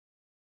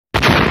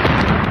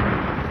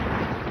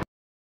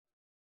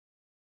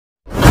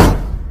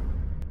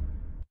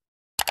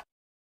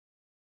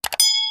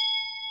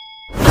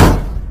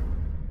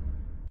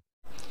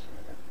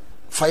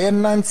Fire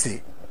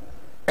Nancy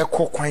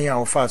eko kwan a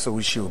ofa so wo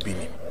hye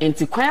Obinim.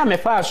 Enti kwan a me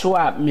fa so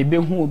a me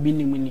behu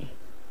Obinim ni.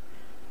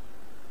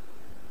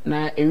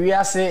 Na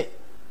ewiase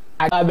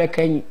aga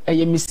bekan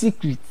eye me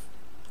secret.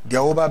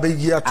 Dia wo ba be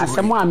yi ato.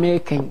 Asemo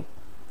American.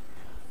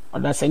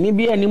 Oda sani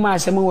bi anim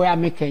asemo we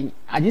American.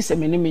 Agi se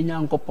me ne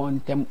menya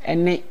nkopon ntem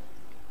ene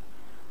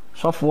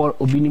software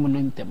Obinim no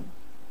ntem.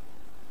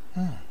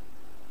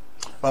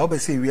 Ba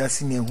obese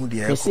wiase ne ehu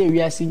dia. Obese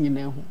wiase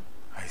nyina ehu.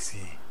 I see.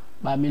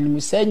 Ba me nim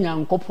se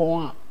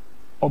nyankopon a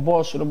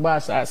oboso do ba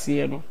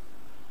asase no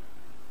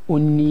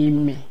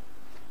onime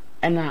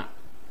ena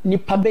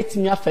nipa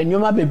betimi afa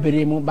nyoma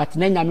bebere mu but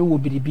na nyame wo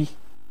biribi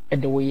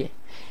ede wo ye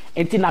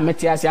enti na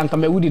mete ase anka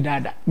mawudi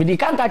dada me di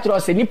kanka kiro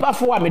se nipa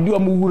fo a me di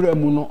omu wura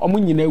mu no omu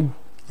nyina wu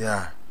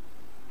yeah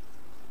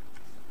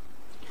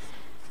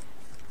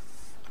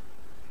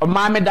o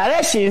ma me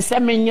direction se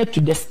menye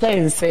to the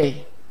stand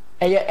say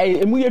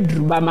emu ye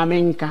duruba ma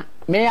menka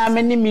me ya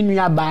me ni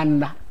minua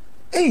banda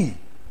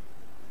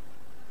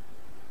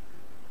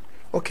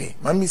okay,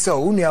 mami say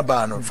unu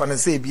aba no fa na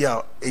say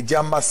bia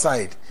ejamba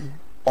side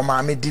o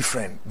ma me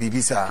different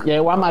bibi sa.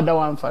 Yeah, one mother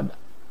one father.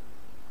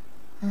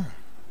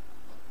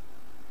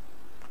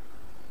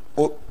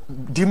 O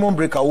demon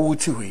breaker wo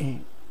ti we.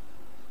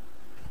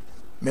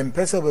 Me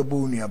mpesa be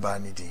bo unu aba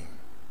ni din.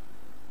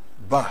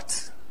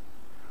 But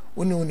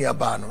unu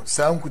aba no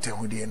sa nkuta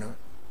hudie no,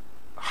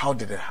 how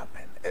did it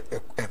happen?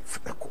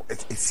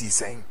 It's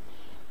saying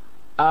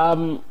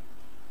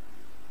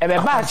ebe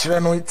ba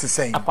chire no it's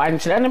saying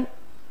akwanchire ne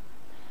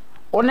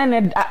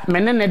onene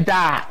menene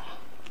da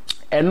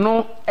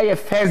eno eye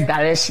first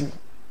direction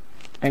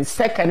and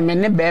second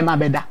menene be ma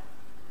beda.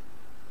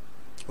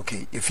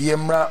 Okay, if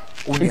yemra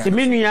unia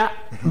intiminu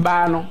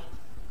ba no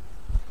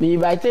me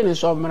invite ni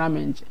so mra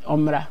menche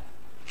omra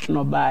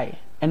no bai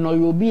eno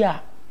yobi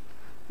a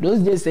those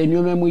days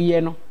enyo mu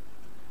ye no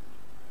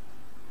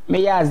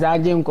me ya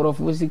azaje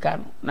nkorofo sika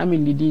no na me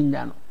ndidi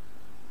nya no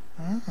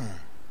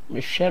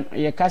me hwe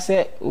ye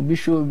kase obi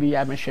hwe obi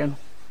ya me hwe no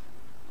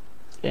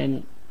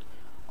yani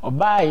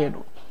obaye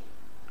no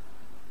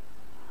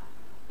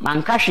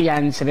mankashi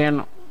ya nsire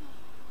no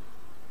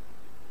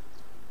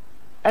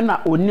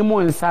ena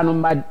onimo nsa no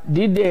ba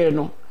dide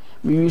no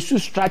me use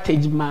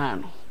strategy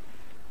man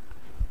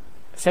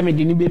se me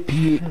dini be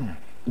pie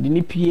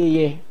dini pie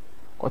ye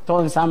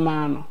koton nsa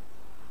man no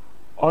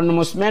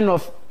almost men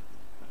of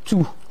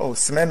 2 oh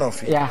semen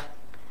of yeah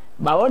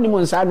ba onimo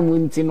nsa no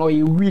nti no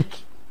ye week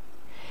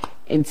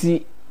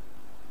nti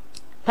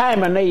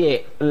time na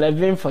ye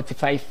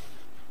 11:45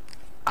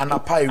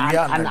 anapai we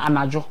are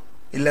anajo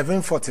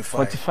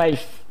 11:45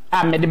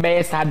 me the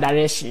best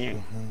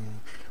direction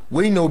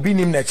we no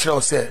Obinim na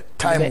kire say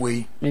time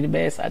we me the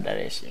best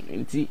direction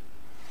nti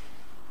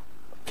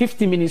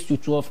 50 minutes to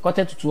 12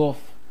 quarter to 12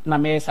 na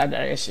me best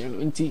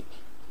direction nti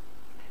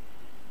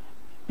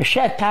me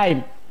share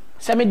time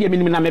say me dey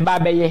minim na me ba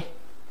beye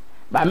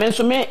ba me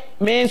nso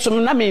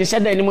na me nse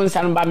da ni mo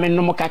nsan ba me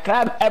no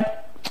kakra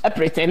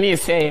pretend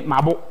say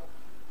mabo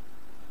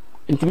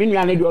ntimi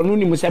nua ne de onu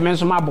ni mu se me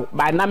nso mabo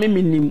ba na me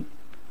minim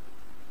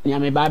nya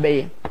me ba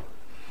beye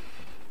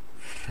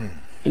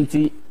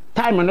nti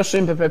time no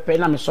so pepepe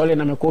na me sole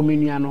na me ko me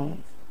nua no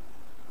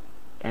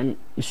en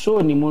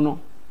so ni mu no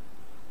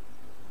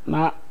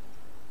na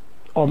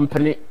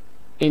ompene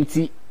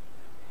nti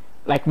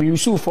like we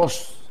use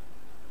force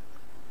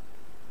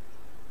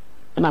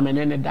na me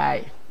ne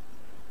die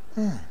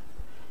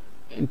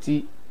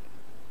nti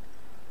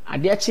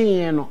ade a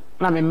chin no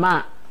na me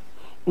ma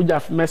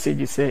Ujaf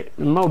message say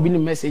ma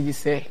Obinim message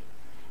say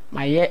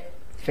my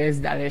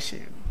first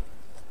direction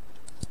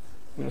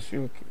no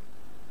okay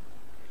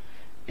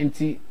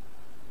enti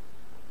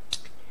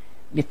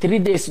the 3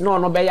 days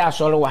no be ya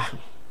asoro wa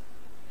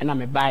na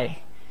me buy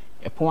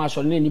e pon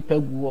asoro na nipa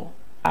guo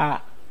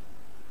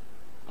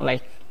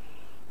like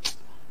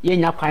ye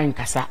nya kwan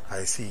kasa.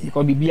 I see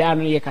because bibia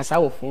no ye kasa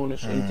wo phone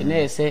so enti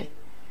na say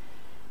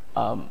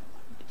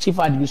chief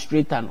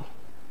administrator no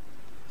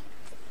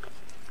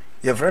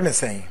your friend is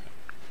saying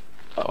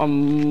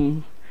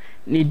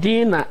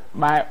Nidina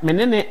by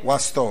menene what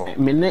store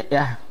mene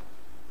yeah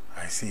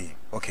I see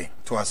okay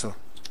to aso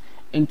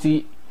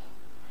enti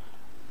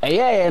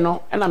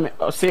no na me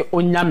say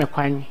onya me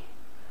kwan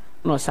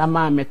no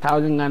sama me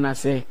 1000 Ghana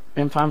say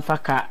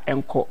memfa ka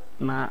enko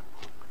na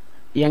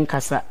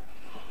yenkasa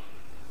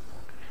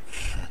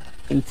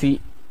enti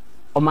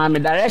o ma me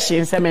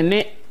direction say me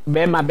ne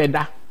be ma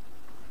beda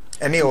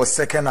any or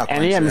second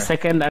any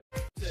second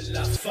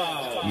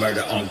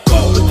murder on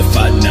call with the